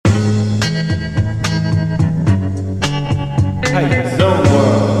Hype Zone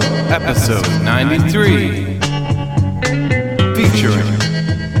World, episode 93, featuring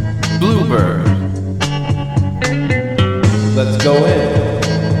Bleubird. Let's go in.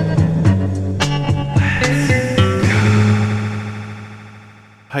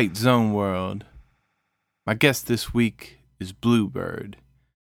 Hype Zone World. My guest this week is Bleubird.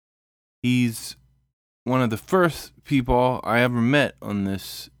 He's one of the first people I ever met on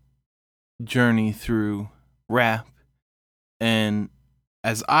this journey through rap, and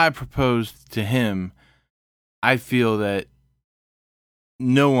as I proposed to him, I feel that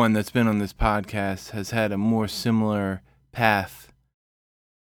no one that's been on this podcast has had a more similar path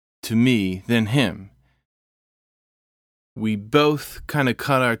to me than him. We both kind of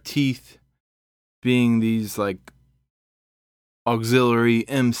cut our teeth being these like auxiliary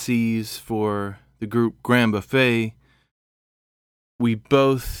MCs for the group Grand Buffet. We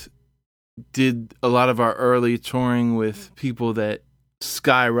both did a lot of our early touring with people that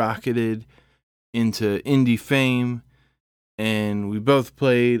skyrocketed into indie fame, and we both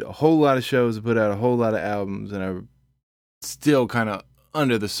played a whole lot of shows and put out a whole lot of albums, and are still kind of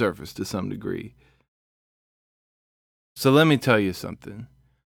under the surface to some degree. So let me tell you something.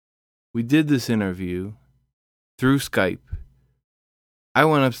 We did this interview through Skype. I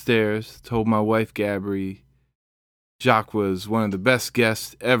went upstairs, told my wife Gabby Jacques was one of the best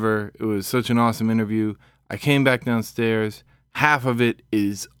guests ever. It was such an awesome interview. I came back downstairs. Half of it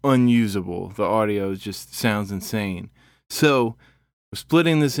is unusable. The audio just sounds insane. So we're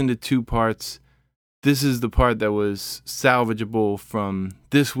splitting this into two parts. This is the part that was salvageable from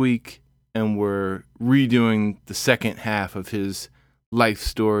this week, and we're redoing the second half of his life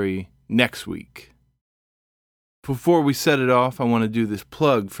story next week. Before we set it off, I want to do this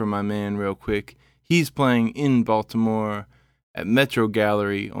plug for my man real quick. He's playing in Baltimore at Metro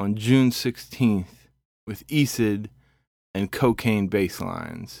Gallery on June 16th with Esid and Cocaine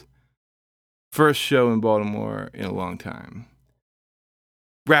Basslines. First show in Baltimore in a long time.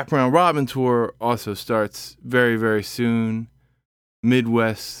 Wrap Round Robin Tour also starts very, very soon.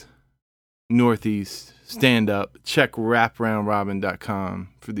 Midwest, Northeast, stand up. Check wraproundrobin.com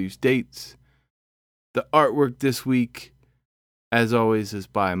for these dates. The artwork this week, as always, is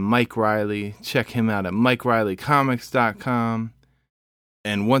by Mike Riley. Check him out at MikeRileyComics.com.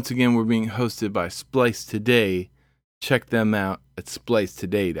 And once again, we're being hosted by Splice Today. Check them out at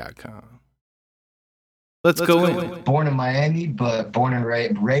SpliceToday.com. Let's go in. Born in Miami, but born and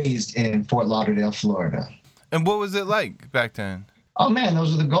raised in Fort Lauderdale, Florida. And what was it like back then? Oh, man,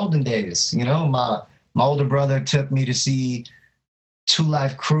 those were the golden days. You know, my older brother took me to see Two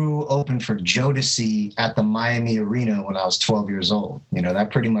Live Crew open for Jodeci at the Miami Arena when I was 12 years old. You know,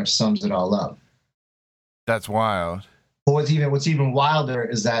 that pretty much sums it all up. That's wild. What's even wilder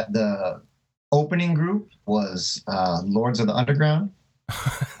is that the opening group was Lords of the Underground,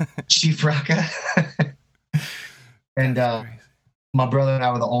 Chief Rocka. And my brother and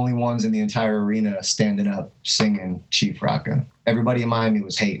I were the only ones in the entire arena standing up singing Chief Rocka. Everybody in Miami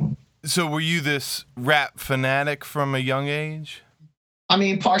was hating. So were you this rap fanatic from a young age? I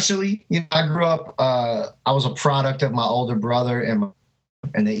mean, partially. You know, I grew up, I was a product of my older brother, and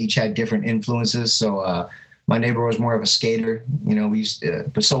they each had different influences. So my neighbor was more of a skater, you know,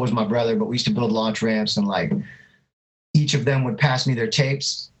 but so was my brother, but we used to build launch ramps, and like each of them would pass me their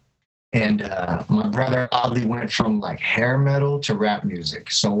tapes. And my brother oddly went from like hair metal to rap music.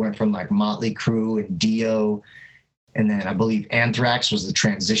 So went from like Motley Crue and Dio. And then I believe Anthrax was the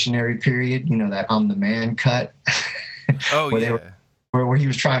transitionary period, you know, that I'm the Man cut. Oh, yeah. Where he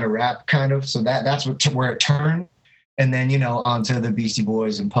was trying to rap, kind of. So that's where it turned. And then, you know, onto the Beastie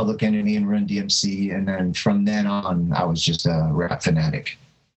Boys and Public Enemy and Run DMC. And then from then on, I was just a rap fanatic.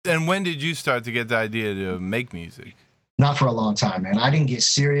 And when did you start to get the idea to make music? Not for a long time, man. I didn't get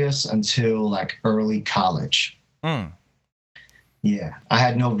serious until like early college. Yeah. I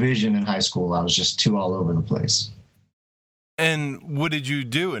had no vision in high school. I was just too all over the place. And what did you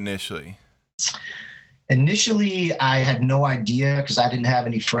do initially? Initially, I had no idea because I didn't have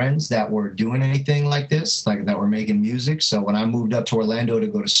any friends that were doing anything like this, like that were making music. So when I moved up to Orlando to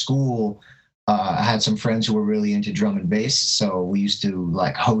go to school, I had some friends who were really into drum and bass. So we used to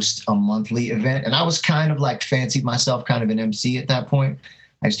like host a monthly event. And I was kind of like fancied myself kind of an MC at that point.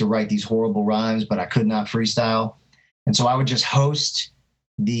 I used to write these horrible rhymes, but I could not freestyle. And so I would just host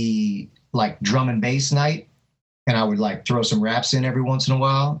the like drum and bass night. And I would like throw some raps in every once in a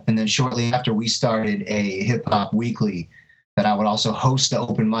while. And then shortly after, we started a hip hop weekly that I would also host the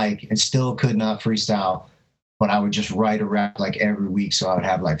open mic, and still could not freestyle, but I would just write a rap like every week. So I would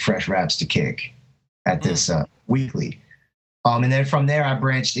have like fresh raps to kick at this weekly. And then from there, I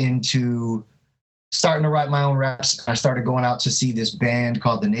branched into starting to write my own raps. I started going out to see this band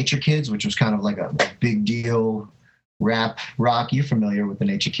called the Nature Kids, which was kind of like a big deal rap rock. You're familiar with the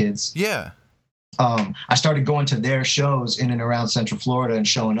Nature Kids? Yeah. I started going to their shows in and around Central Florida and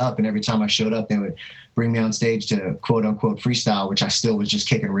showing up. And every time I showed up, they would bring me on stage to quote unquote freestyle, which I still was just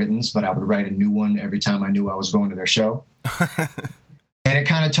kicking writtens, but I would write a new one every time I knew I was going to their show. And it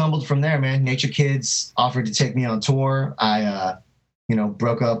kind of tumbled from there, man. Nature Kids offered to take me on tour. I,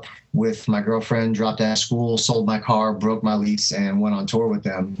 broke up with my girlfriend, dropped out of school, sold my car, broke my lease, and went on tour with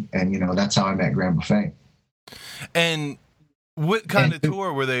them. And, that's how I met Grand Buffet. And what kind of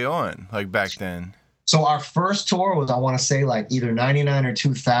tour were they on, like, back then? So our first tour was, I want to say, like either 99 or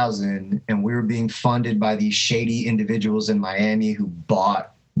 2000, and we were being funded by these shady individuals in Miami who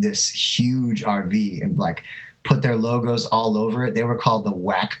bought this huge RV and like put their logos all over it. They were called the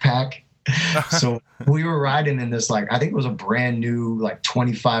Whack Pack. So we were riding in this, like, I think it was a brand new, like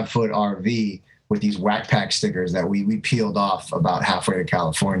 25-foot RV with these Whack Pack stickers that we peeled off about halfway to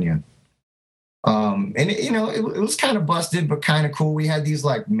California. And it was kind of busted, but kind of cool. We had these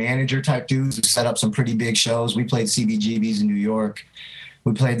like manager type dudes who set up some pretty big shows. We played CBGB's in New York.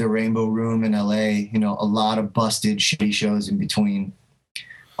 We played the Rainbow Room in LA, a lot of busted, shitty shows in between.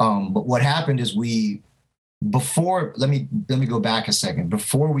 But what happened is let me go back a second.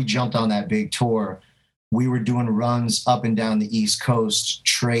 Before we jumped on that big tour, we were doing runs up and down the East Coast,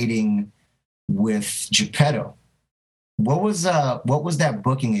 trading with Geppetto. What was that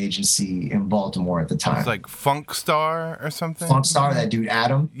booking agency in Baltimore at the time? It was like Funk Star or something? Funk Star, that dude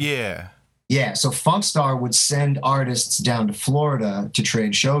Adam? Yeah. Yeah, so Funk Star would send artists down to Florida to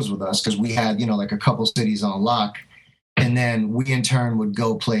trade shows with us because we had, like a couple cities on lock. And then we in turn would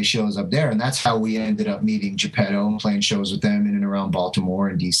go play shows up there. And that's how we ended up meeting Geppetto and playing shows with them in and around Baltimore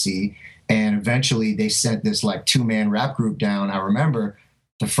and DC. And eventually they sent this like 2-man rap group down. I remember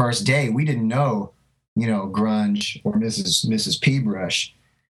the first day we didn't know, Grunge or Mrs. P Brush.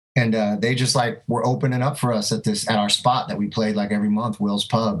 And they just like were opening up for us at our spot that we played like every month, Will's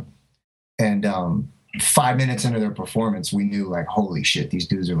Pub. And 5 minutes into their performance, we knew like, holy shit, these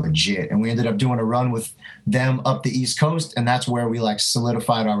dudes are legit. And we ended up doing a run with them up the East Coast. And that's where we like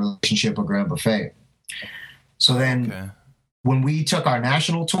solidified our relationship with Grand Buffet. So then when we took our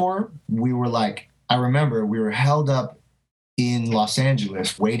national tour, we were like, I remember we were held up in Los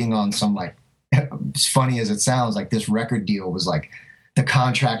Angeles waiting on some like, as funny as it sounds, like this record deal was like the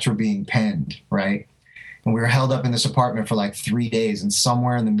contracts were being penned, right? And we were held up in this apartment for like 3 days. And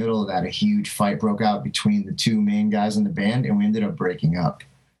somewhere in the middle of that, a huge fight broke out between the two main guys in the band, and we ended up breaking up.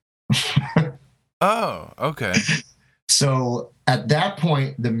 Oh, okay. So at that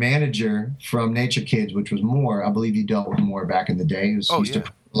point, the manager from Nature Kids, which was Moore, I believe you dealt with Moore back in the day. He used to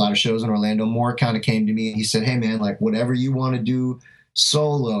put a lot of shows in Orlando. Moore kind of came to me and he said, hey man, like whatever you want to do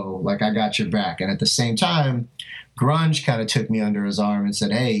solo, like I got your back. And at the same time, Grunge kind of took me under his arm and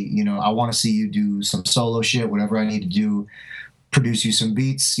said, hey, I want to see you do some solo shit, whatever I need to do, produce you some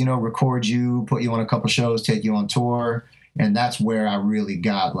beats, record you, put you on a couple shows, take you on tour. And that's where I really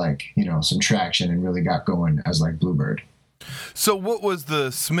got like, some traction and really got going as like Bleubird. So what was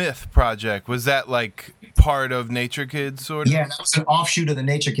the Smith project? Was that like part of Nature Kids sort of? Yeah, that was an offshoot of the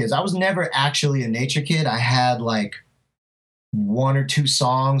Nature Kids. I was never actually a Nature Kid. I had like 1 or 2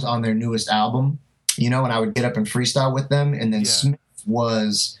 songs on their newest album, and I would get up and freestyle with them. And then Smith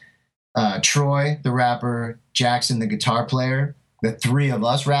was Troy, the rapper, Jackson, the guitar player, the 3 of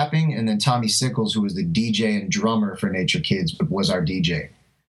us rapping, and then Tommy Sickles, who was the DJ and drummer for Nature Kids, was our DJ.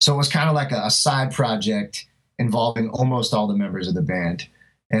 So it was kind of like a side project involving almost all the members of the band.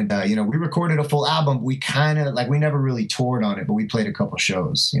 And, we recorded a full album. We kind of we never really toured on it, but we played a couple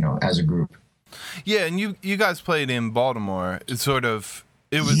shows, as a group. Yeah, and you guys played in Baltimore.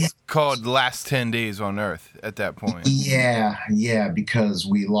 It was called Last 10 Days on Earth at that point. Yeah, because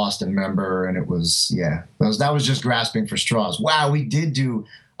we lost a member, and it was, that was just grasping for straws. Wow, we did do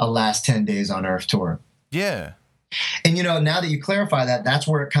a Last 10 Days on Earth tour. Yeah. And, now that you clarify that, that's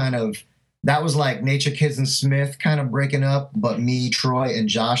where it that was like Nature Kids and Smith kind of breaking up, but me, Troy, and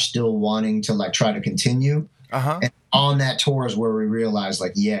Josh still wanting to try to continue. Uh-huh. And on that tour is where we realized,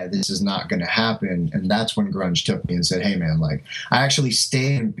 this is not going to happen. And that's when Grunge took me and said, hey, man, I actually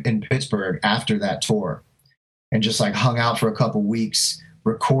stayed in Pittsburgh after that tour and just, hung out for a couple weeks,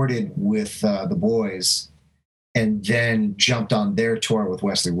 recorded with the boys, and then jumped on their tour with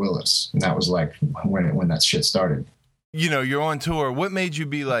Wesley Willis. And that was, when that shit started. You're on tour. What made you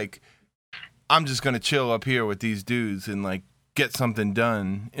be I'm just going to chill up here with these dudes and, get something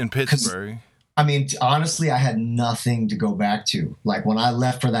done in Pittsburgh? I mean, honestly, I had nothing to go back to. Like when I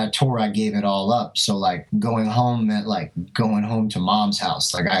left for that tour, I gave it all up. So like going home meant like going home to mom's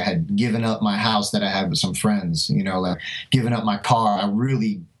house. Like I had given up my house that I had with some friends, you know, like giving up my car. I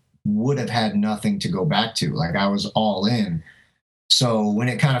really would have had nothing to go back to. Like I was all in. So when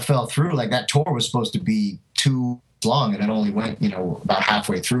it kind of fell through, like that tour was supposed to be 2 long and it only went, you know, about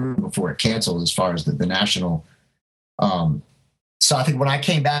halfway through before it canceled as far as the national. So I think when I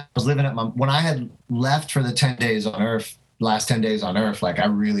came back, I was living at when I had left for the 10 days on Earth, last 10 days on Earth, like I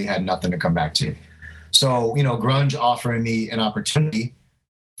really had nothing to come back to. So, you know, grunge offering me an opportunity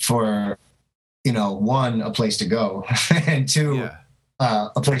for, you know, one, a place to go and two,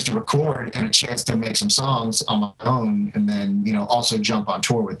 a place to record and a chance to make some songs on my own. And then, you know, also jump on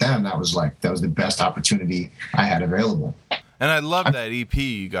tour with them. That was the best opportunity I had available. And I love that EP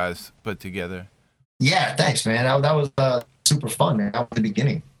you guys put together. Yeah, thanks, man. That was super fun, man. That was the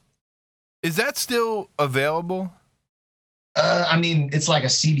beginning. Is that still available? I mean, it's like a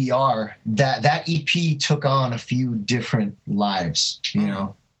CDR. That EP took on a few different lives, you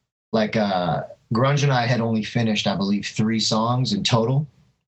know? Like Grunge and I had only finished, I believe, 3 songs in total.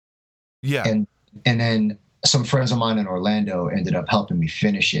 Yeah. And then some friends of mine in Orlando ended up helping me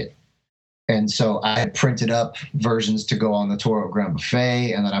finish it. And so I had printed up versions to go on the tour of Grand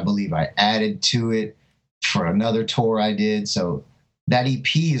Buffet, and then I believe I added to it for another tour I did. So that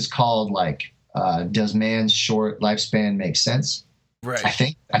EP is called like Does Man's Short Lifespan Make Sense? Right. I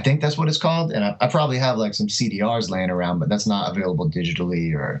think that's what it's called. And I probably have like some CDRs laying around, but that's not available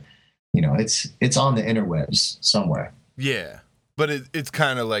digitally or, you know, it's on the interwebs somewhere. Yeah. But it's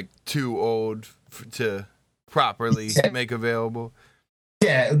kind of like too old to properly make available.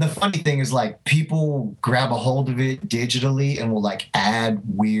 Yeah, the funny thing is like people grab a hold of it digitally and will like add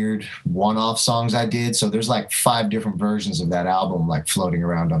weird one-off songs I did. So there's like 5 different versions of that album like floating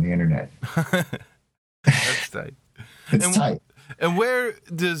around on the internet. That's tight. It's tight. And where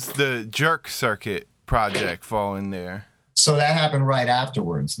does the Jerk Circuit project fall in there? So that happened right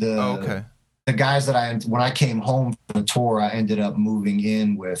afterwards. The guys that when I came home from the tour, I ended up moving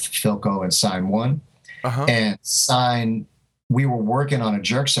in with Philco and Sign One. And Sign, we were working on a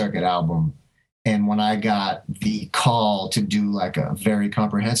Jerk Circuit album. And when I got the call to do like a very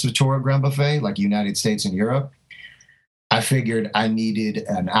comprehensive tour of Grand Buffet, like United States and Europe, I figured I needed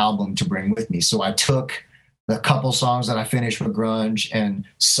an album to bring with me. So I took the couple songs that I finished with Grunge and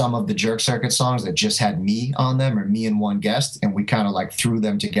some of the Jerk Circuit songs that just had me on them or me and one guest, and we kind of like threw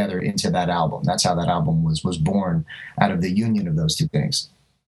them together into that album. That's how that album was born, out of the union of those 2 things.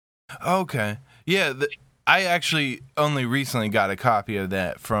 Okay. Yeah, I actually only recently got a copy of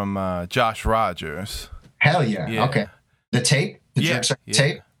that from Josh Rogers. Hell yeah. Okay. The tape? The Jerk Circuit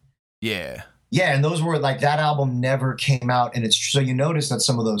tape? Yeah. Yeah, and those were like, that album never came out, and so you notice that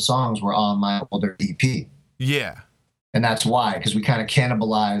some of those songs were on my older EP. Yeah. And that's why, because we kind of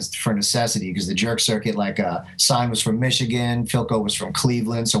cannibalized for necessity, because the Jerk Circuit, like Sign was from Michigan, Philco was from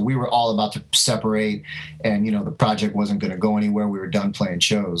Cleveland, so we were all about to separate, and, you know, the project wasn't going to go anywhere. We were done playing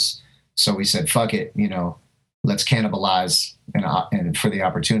shows. So we said, fuck it, you know, let's cannibalize and for the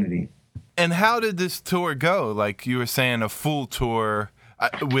opportunity. And how did this tour go? Like you were saying, a full tour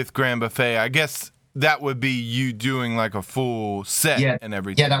with Grand Buffet. I guess that would be you doing like a full set and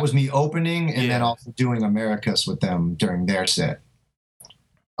everything. Yeah, that was me opening and then also doing Americas with them during their set.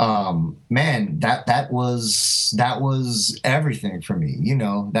 Man, that was everything for me. You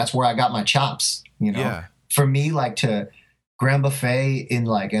know, that's where I got my chops, you know. For me, like to Grand Buffet in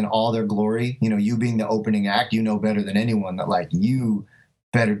all their glory, you know, you being the opening act, you know better than anyone that like you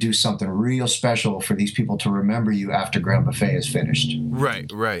better do something real special for these people to remember you after Grand Buffet is finished. Right.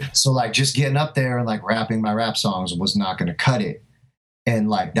 So like just getting up there and like rapping my rap songs was not going to cut it. And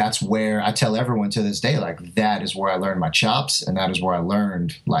like, that's where I tell everyone to this day, like that is where I learned my chops. And that is where I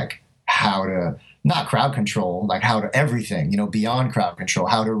learned like how to not crowd control, like how to everything, you know, beyond crowd control,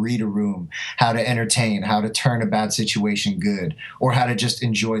 how to read a room, how to entertain, how to turn a bad situation good, or how to just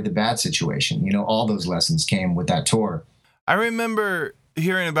enjoy the bad situation. You know, all those lessons came with that tour. I remember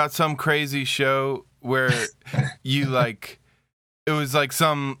hearing about some crazy show where you like, it was like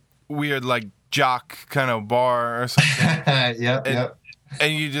some weird like jock kind of bar or something. Yep.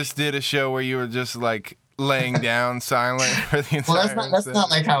 And you just did a show where you were just like laying down silent for the entire that's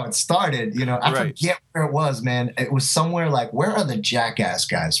not like how it started, you know. I forget where it was, man. It was somewhere like, where are the Jackass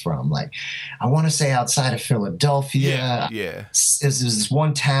guys from? Like, I want to say outside of Philadelphia. Yeah. There's this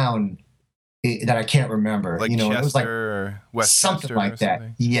one town that I can't remember. Like, you know, Chester, it was like or West something Chester like that.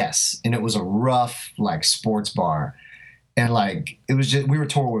 Yes, and it was a rough like sports bar, and like it was just, we were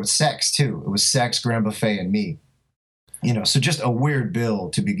touring with Sex too. It was Sex, Grand Buffet, and me. You know, so just a weird bill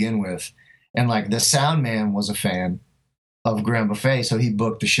to begin with. And like the sound man was a fan of Grand Buffet, so he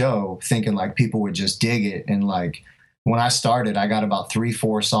booked the show thinking like people would just dig it. And like when I started, I got about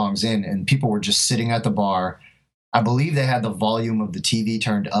 3-4 songs in, and people were just sitting at the bar. I believe they had the volume of the TV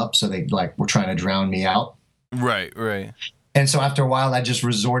turned up, so they like were trying to drown me out. Right, right. And so after a while, I just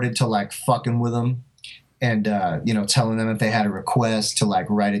resorted to like fucking with them and, telling them if they had a request to like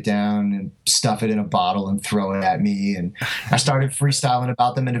write it down and stuff it in a bottle and throw it at me. And I started freestyling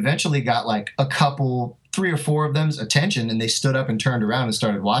about them and eventually got like a couple, 3 or 4 of them's attention, and they stood up and turned around and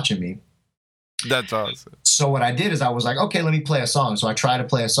started watching me. That's awesome. So what I did is I was like, okay, let me play a song. So I tried to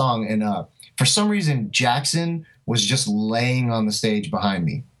play a song, and for some reason, Jackson was just laying on the stage behind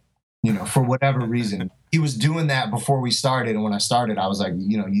me, for whatever reason. He was doing that before we started, and when I started, I was like,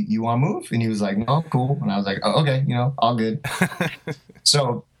 you want to move? And he was like, no, cool. And I was like, oh, okay, all good.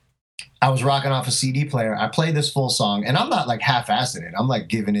 So I was rocking off a CD player. I played this full song, and I'm not like half-assing it. I'm like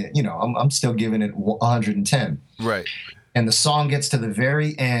giving it, I'm still giving it 110. Right. And the song gets to the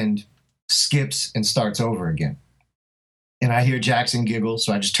very end, skips, and starts over again. And I hear Jackson giggle,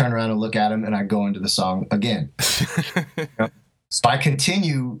 so I just turn around and look at him, and I go into the song again. So I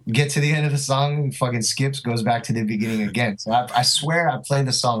continue, get to the end of the song, fucking skips, goes back to the beginning again. So I swear I played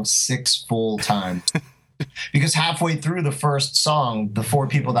the song 6 full times. Because halfway through the first song, the 4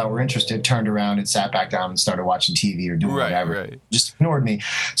 people that were interested turned around and sat back down and started watching TV or doing whatever. Right. Just ignored me.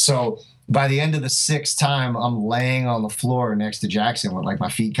 So by the end of the 6th time, I'm laying on the floor next to Jackson with like my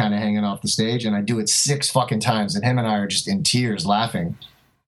feet kind of hanging off the stage. And I do it 6 fucking times. And him and I are just in tears laughing.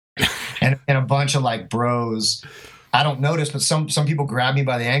 And a bunch of like bros, I don't notice, but some people grab me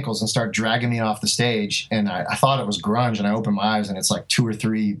by the ankles and start dragging me off the stage. And I thought it was grunge, and I open my eyes and it's like 2 or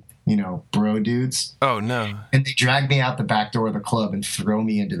 3, bro dudes. Oh, no. And they drag me out the back door of the club and throw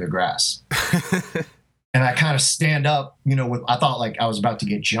me into the grass. And I kind of stand up, I thought like I was about to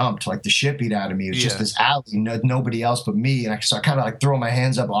get jumped, like the shit beat out of me. It was just this alley, nobody else but me. And so I kind of like throw my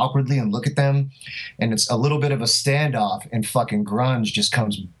hands up awkwardly and look at them. And it's a little bit of a standoff, and fucking grunge just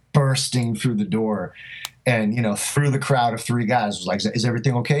comes bursting through the door. And, through the crowd of 3 guys, was like, is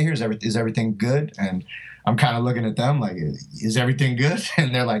everything okay here? Is everything good? And I'm kind of looking at them like, is everything good?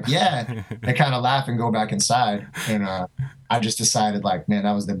 And they're like, yeah. They kind of laugh and go back inside. And I just decided like, man,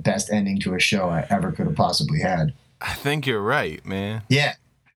 that was the best ending to a show I ever could have possibly had. I think you're right, man. Yeah.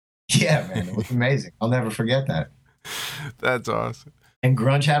 Yeah, man. It was amazing. I'll never forget that. That's awesome. And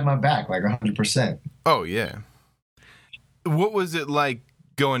grunge had my back like 100%. Oh, yeah. What was it like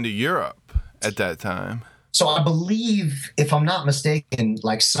going to Europe at that time? So I believe, if I'm not mistaken,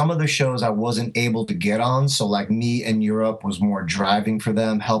 like some of the shows I wasn't able to get on. So like me and Europe was more driving for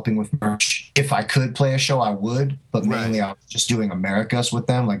them, helping with merch. If I could play a show, I would. But mainly I was just doing Americas with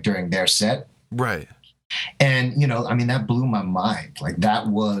them, like during their set. Right. And, that blew my mind. Like that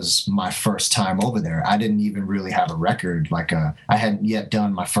was my first time over there. I didn't even really have a record. Like I hadn't yet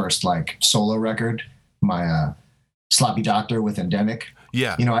done my first like solo record, my Sloppy Doctor with Endemic.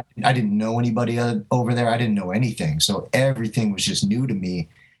 Yeah. I didn't know anybody over there. I didn't know anything. So everything was just new to me.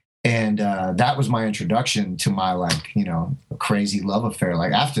 And that was my introduction to my, like, crazy love affair.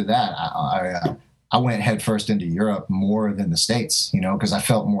 Like after that, I went headfirst into Europe more than the States, because I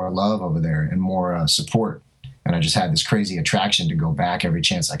felt more love over there and more support. And I just had this crazy attraction to go back every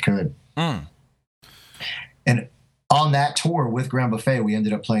chance I could. And on that tour with Grand Buffet, we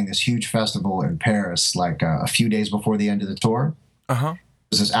ended up playing this huge festival in Paris, like a few days before the end of the tour. Uh-huh. It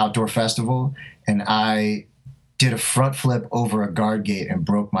was this outdoor festival, and I did a front flip over a guard gate and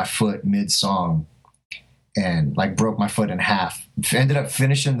broke my foot mid-song, and like broke my foot in half. Ended up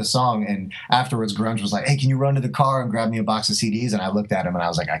finishing the song, and afterwards grunge was like, hey, can you run to the car and grab me a box of CDs? And I looked at him and I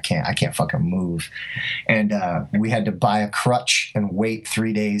was like, I can't fucking move. And we had to buy a crutch and wait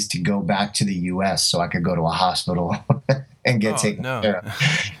 3 days to go back to the US so I could go to a hospital and get taken care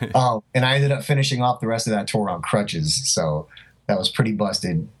of. And I ended up finishing off the rest of that tour on crutches, so that was pretty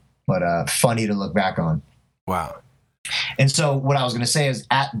busted, but funny to look back on. Wow. And so what I was going to say is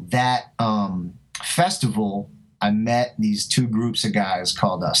at that festival, I met these 2 groups of guys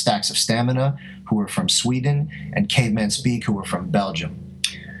called Stacks of Stamina, who were from Sweden, and Cavemen Speak, who were from Belgium,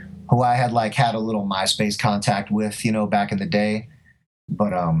 who I had had a little MySpace contact with, back in the day,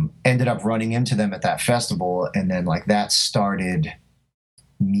 but ended up running into them at that festival. And then that started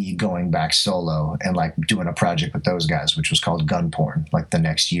me going back solo and doing a project with those guys, which was called Gunporn, the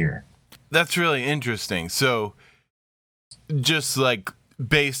next year. That's really interesting. So just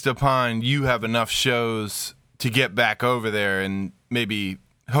based upon you have enough shows to get back over there and maybe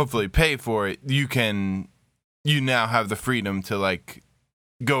hopefully pay for it, you now have the freedom to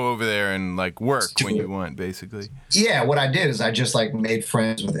go over there and like work when it. you want, basically. Yeah, what I did is I just like made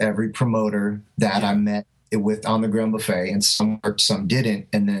friends with every promoter that I met with on the Grand Buffet, and some worked, some didn't.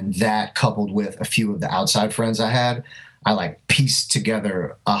 And then that coupled with a few of the outside friends I had, I like pieced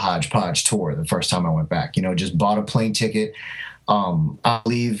together a hodgepodge tour the first time I went back. You know, just bought a plane ticket. I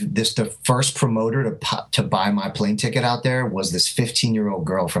believe the first promoter to buy my plane ticket out there was this 15-year-old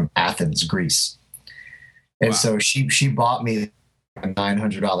girl from Athens, Greece. And so she bought me a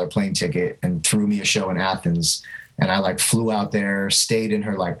 $900 plane ticket and threw me a show in Athens. And I like flew out there, stayed in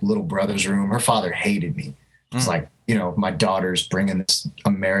her like little brother's room. Her father hated me. It's like, you know, my daughter's bringing this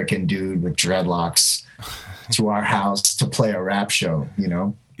American dude with dreadlocks to our house to play a rap show, you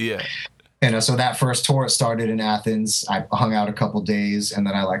know? Yeah. And so that first tour started in Athens. I hung out a couple days, and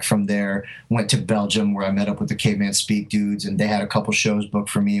then I like from there went to Belgium, where I met up with the Caveman Speak dudes, and they had a couple shows booked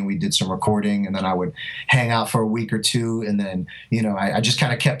for me, and we did some recording. And then I would hang out for a week or two, and then I just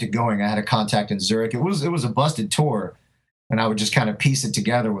kind of kept it going. I had a contact in Zurich. It was a busted tour, and I would just kind of piece it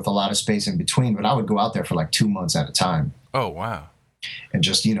together with a lot of space in between. But I would go out there for like 2 months at a time. Oh wow! And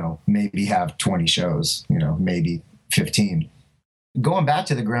just maybe have 20 shows, maybe 15. Going back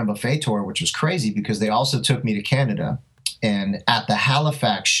to the Grand Buffet tour, which was crazy because they also took me to Canada. And at the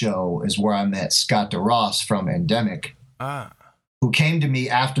Halifax show is where I met Scott DeRoss from Endemic, who came to me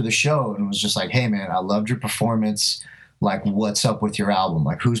after the show and was just like, hey, man, I loved your performance. Like, what's up with your album?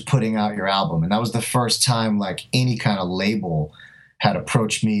 Like, who's putting out your album? And that was the first time, like, any kind of label had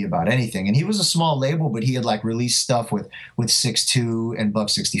approached me about anything. And he was a small label, but he had, like, released stuff with 6'2" and Buck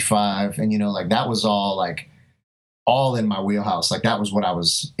 65. And, like, that was all, like, all in my wheelhouse. Like that was what I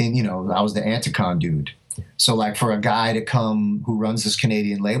was in, I was the Anticon dude. So like for a guy to come who runs this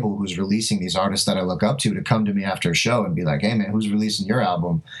Canadian label, who's releasing these artists that I look up to come to me after a show and be like, hey man, who's releasing your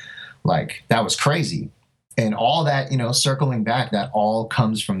album? Like that was crazy. And all that, circling back, that all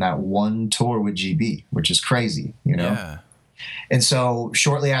comes from that one tour with GB, which is crazy, Yeah. And so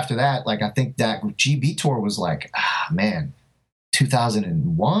shortly after that, like I think that GB tour was like,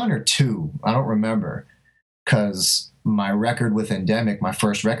 2001 or 2, I don't remember. Because my record with Endemic, my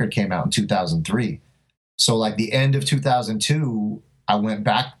first record came out in 2003. So like the end of 2002, I went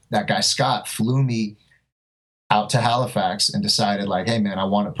back, that guy Scott flew me out to Halifax and decided like, hey man, I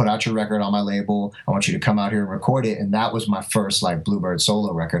want to put out your record on my label. I want you to come out here and record it. And that was my first like Bleubird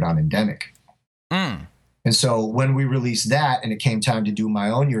solo record on Endemic. And so when we released that and it came time to do my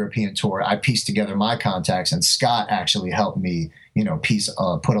own European tour, I pieced together my contacts and Scott actually helped me,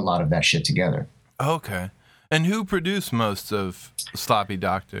 put a lot of that shit together. Okay. And who produced most of Sloppy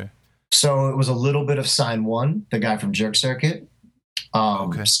Doctor? So it was a little bit of Sign One, the guy from Jerk Circuit.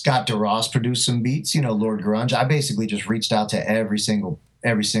 Scott DeRoss produced some beats, Lord Grunge. I basically just reached out to every single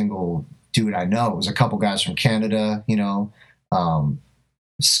dude I know. It was a couple guys from Canada,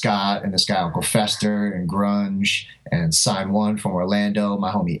 Scott and this guy Uncle Fester and Grunge and Sign One from Orlando,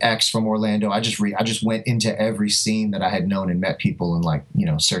 my homie X from Orlando. I just went into every scene that I had known and met people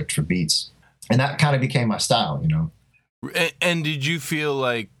and searched for beats. And that kind of became my style, And did you feel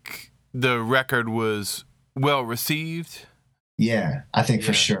like the record was well received? Yeah, I think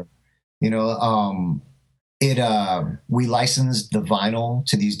for sure. We licensed the vinyl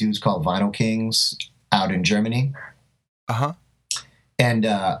to these dudes called Vinyl Kings out in Germany. And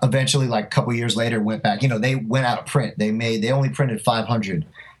eventually, like a couple years later, went back. They went out of print. They only printed 500,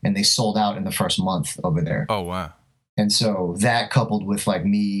 and they sold out in the first month over there. Oh wow. And so that coupled with like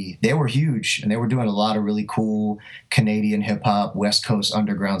me, they were huge and they were doing a lot of really cool Canadian hip hop, West Coast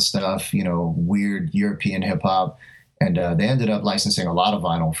underground stuff, weird European hip hop. And they ended up licensing a lot of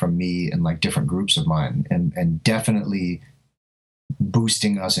vinyl from me and like different groups of mine and definitely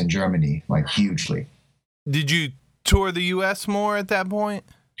boosting us in Germany, like hugely. Did you tour the US more at that point?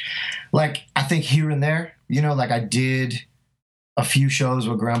 Like, I think here and there, like I did a few shows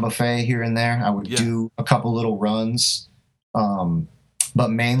with Grand Buffet here and there. I would do a couple little runs. But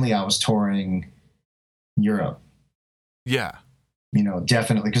mainly I was touring Europe. Yeah.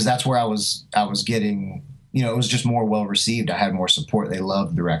 Definitely. Because that's where I was getting, it was just more well received. I had more support. They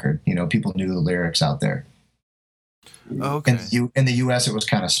loved the record. People knew the lyrics out there. Okay. In the US, it was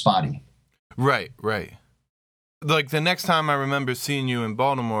kind of spotty. Right. Like the next time I remember seeing you in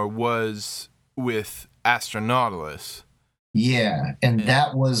Baltimore was with Astronautilus. Yeah, and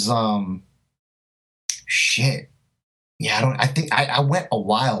that was shit. Yeah, I think I went a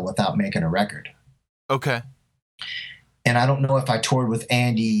while without making a record. Okay. And I don't know if I toured with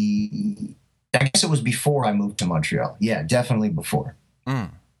Andy. I guess it was before I moved to Montreal. Yeah, definitely before.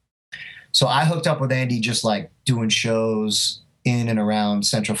 So I hooked up with Andy just like doing shows in and around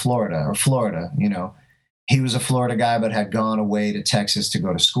Central Florida or Florida, he was a Florida guy, but had gone away to Texas to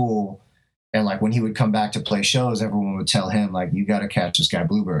go to school. And like when he would come back to play shows, everyone would tell him like, you got to catch this guy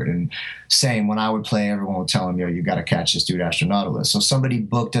Bleubird. And same when I would play, everyone would tell him, yo, you got to catch this dude Astronautilus. So somebody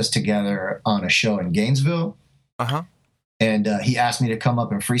booked us together on a show in Gainesville. Uh-huh. And he asked me to come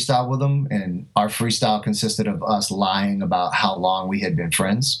up and freestyle with him. And our freestyle consisted of us lying about how long we had been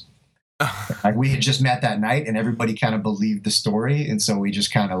friends. Like we had just met that night and everybody kind of believed the story. And so we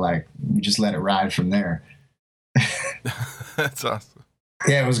just kind of like, we just let it ride from there. That's awesome.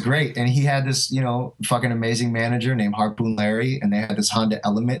 Yeah, it was great. And he had this, fucking amazing manager named Harpoon Larry. And they had this Honda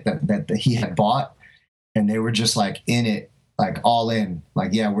Element that he had bought. And they were just like in it, like all in,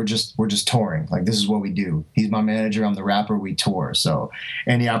 like, yeah, we're just touring. Like, this is what we do. He's my manager. I'm the rapper. We tour. So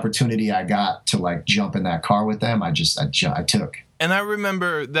any opportunity I got to like jump in that car with them, I took. And I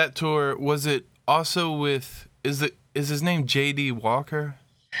remember that tour. Was it also with, is his name J.D. Walker?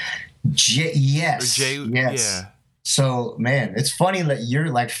 Yes. Yes. Yeah. So, man, it's funny that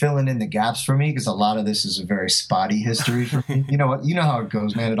you're like filling in the gaps for me because a lot of this is a very spotty history for me. You know how it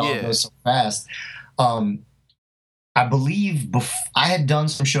goes, man. It all goes so fast. I believe I had done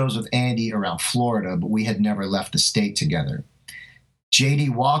some shows with Andy around Florida, but we had never left the state together. J.D.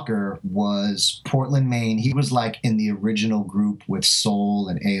 Walker was Portland, Maine. He was like in the original group with Soul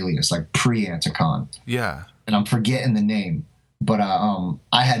and Alias, like pre-Anticon. Yeah. And I'm forgetting the name, but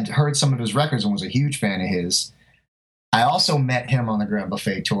I had heard some of his records and was a huge fan of his. I also met him on the Grand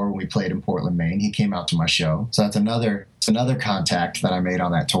Buffet tour when we played in Portland, Maine. He came out to my show. So that's another contact that I made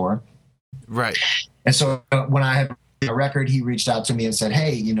on that tour. Right. And so when I had a record, he reached out to me and said,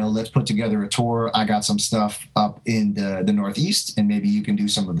 hey, let's put together a tour. I got some stuff up in the Northeast, and maybe you can do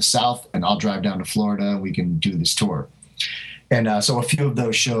some of the South, and I'll drive down to Florida, and we can do this tour. And so a few of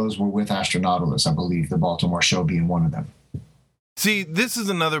those shows were with Astronautilus, I believe, the Baltimore show being one of them. See, this is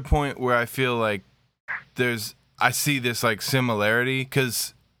another point where I feel like I see this like similarity,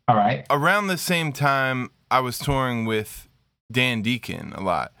 because all right, around the same time I was touring with Dan Deacon a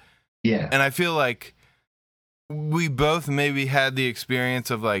lot. Yeah. And I feel like we both maybe had the experience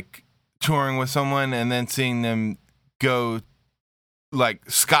of like touring with someone and then seeing them go like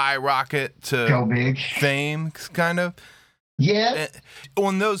skyrocket to go big fame, kind of. Yeah.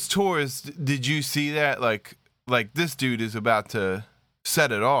 On those tours, did you see that like this dude is about to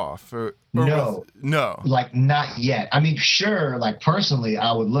set it off? Or no, like not yet. I mean, sure, like personally,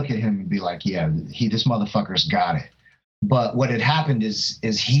 I would look at him and be like, yeah, this motherfucker's got it. But what had happened is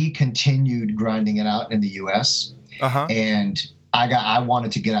he continued grinding it out in the U.S. And I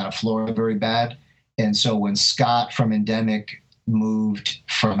wanted to get out of Florida very bad. And so when Scott from Endemic moved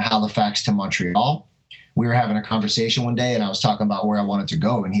from Halifax to Montreal, we were having a conversation one day and I was talking about where I wanted to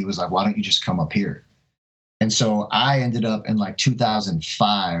go. And he was like, why don't you just come up here? And so I ended up in like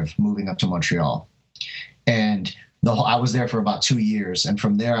 2005 moving up to Montreal. And I was there for about 2 years. And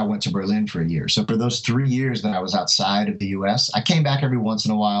from there, I went to Berlin for a year. So for those 3 years that I was outside of the U.S., I came back every once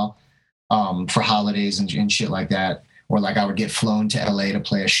in a while for holidays and shit like that. Or like I would get flown to L.A. to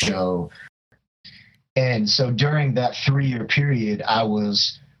play a show. And so during that 3-year period, I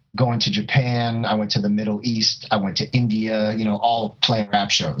was going to Japan. I went to the Middle East. I went to India, all playing rap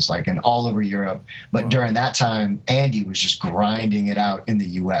shows, like, and all over Europe. But during that time, Andy was just grinding it out in the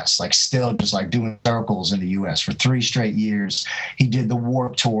U.S., like still just like doing circles in the U.S. for 3 straight years. He did the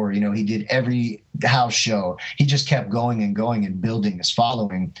Warped Tour. He did every house show. He just kept going and going and building his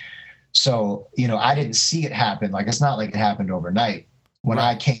following. So, I didn't see it happen. Like, it's not like it happened overnight. When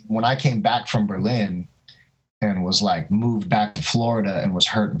I came back from Berlin and was like moved back to Florida and was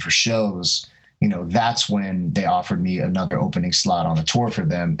hurting for shows, that's when they offered me another opening slot on a tour for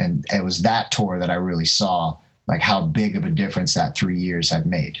them. And it was that tour that I really saw like how big of a difference that 3 years had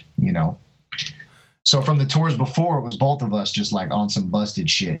made, So from the tours before, it was both of us just like on some busted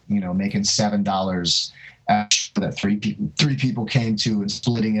shit, making $7 that three people came to and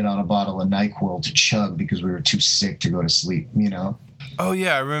splitting it on a bottle of NyQuil to chug because we were too sick to go to sleep, Oh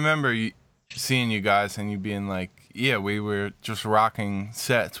yeah, I remember seeing you guys and you being like, yeah, we were just rocking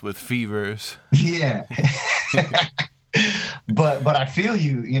sets with fevers. Yeah. but I feel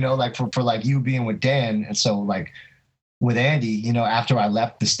you, like for like you being with Dan. And so like with Andy, after I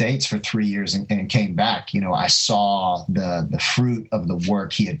left the States for 3 years and came back, I saw the fruit of the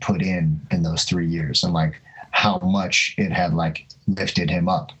work he had put in those 3 years and like how much it had like lifted him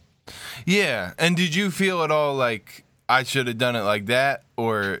up. Yeah. And did you feel at all like I should have done it like that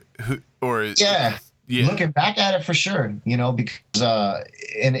or yeah. Looking back at it for sure, because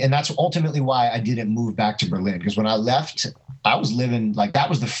and that's ultimately why I didn't move back to Berlin, because when I left, I was living like that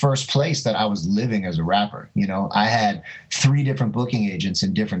was the first place that I was living as a rapper. You know, I had 3 different booking agents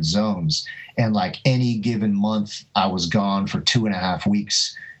in different zones, and like any given month, I was gone for 2.5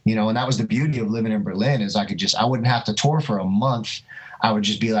 weeks. You know, and that was the beauty of living in Berlin is I wouldn't have to tour for a month. I would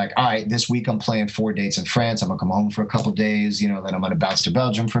just be like, all right, this week I'm playing 4 dates in France. I'm gonna come home for a couple days, you know, then I'm gonna bounce to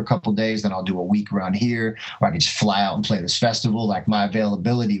Belgium for a couple days. Then I'll do a week around here, or I could just fly out and play this festival. Like my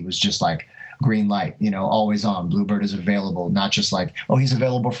availability was just like green light, you know, always on. Bleubird is available, not just like, oh, he's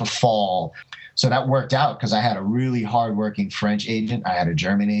available for fall. So that worked out because I had a really hardworking French agent. I had a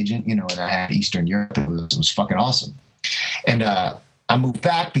German agent, you know, and I had Eastern Europe. It was fucking awesome. And I moved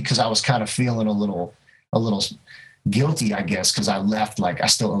back because I was kind of feeling a little guilty, I guess, because I left, like, I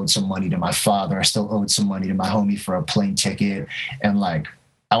still owed some money to my father. I still owed some money to my homie for a plane ticket. And, like,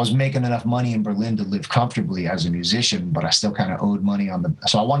 I was making enough money in Berlin to live comfortably as a musician, but I still kind of owed money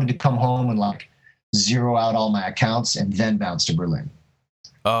so I wanted to come home and, like, zero out all my accounts and then bounce to Berlin.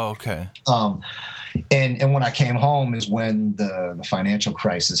 Oh, okay. And when I came home is when the financial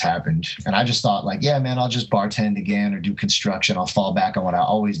crisis happened. And I just thought, like, yeah, man, I'll just bartend again or do construction. I'll fall back on what I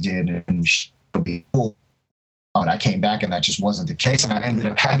always did and it'll be cool. But I came back and that just wasn't the case. And I ended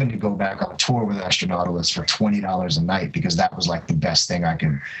up having to go back on tour with Astronautilus for $20 a night because that was like the best thing I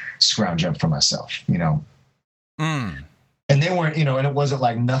could scrounge up for myself, you know? And they weren't, you know, and it wasn't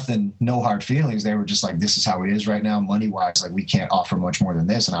like nothing, no hard feelings. They were just like, this is how it is right now, money wise. Like, we can't offer much more than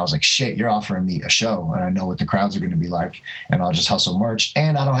this. And I was like, shit, you're offering me a show and I know what the crowds are going to be like, and I'll just hustle merch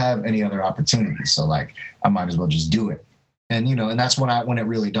and I don't have any other opportunities. So like, I might as well just do it. And, you know, and that's when it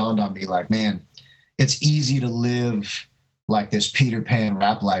really dawned on me, like, man, it's easy to live like this Peter Pan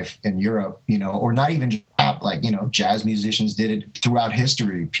rap life in Europe, you know, or not even rap, like, you know, jazz musicians did it throughout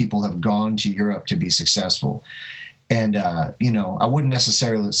history. People have gone to Europe to be successful. And, you know, I wouldn't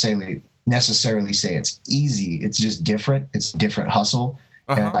necessarily say it's easy. It's just different. It's a different hustle.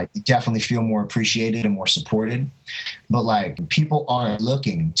 And I definitely feel more appreciated and more supported. But like, people aren't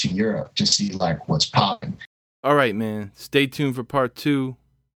looking to Europe to see like what's popping. All right, man. Stay tuned for part 2.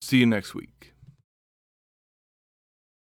 See you next week.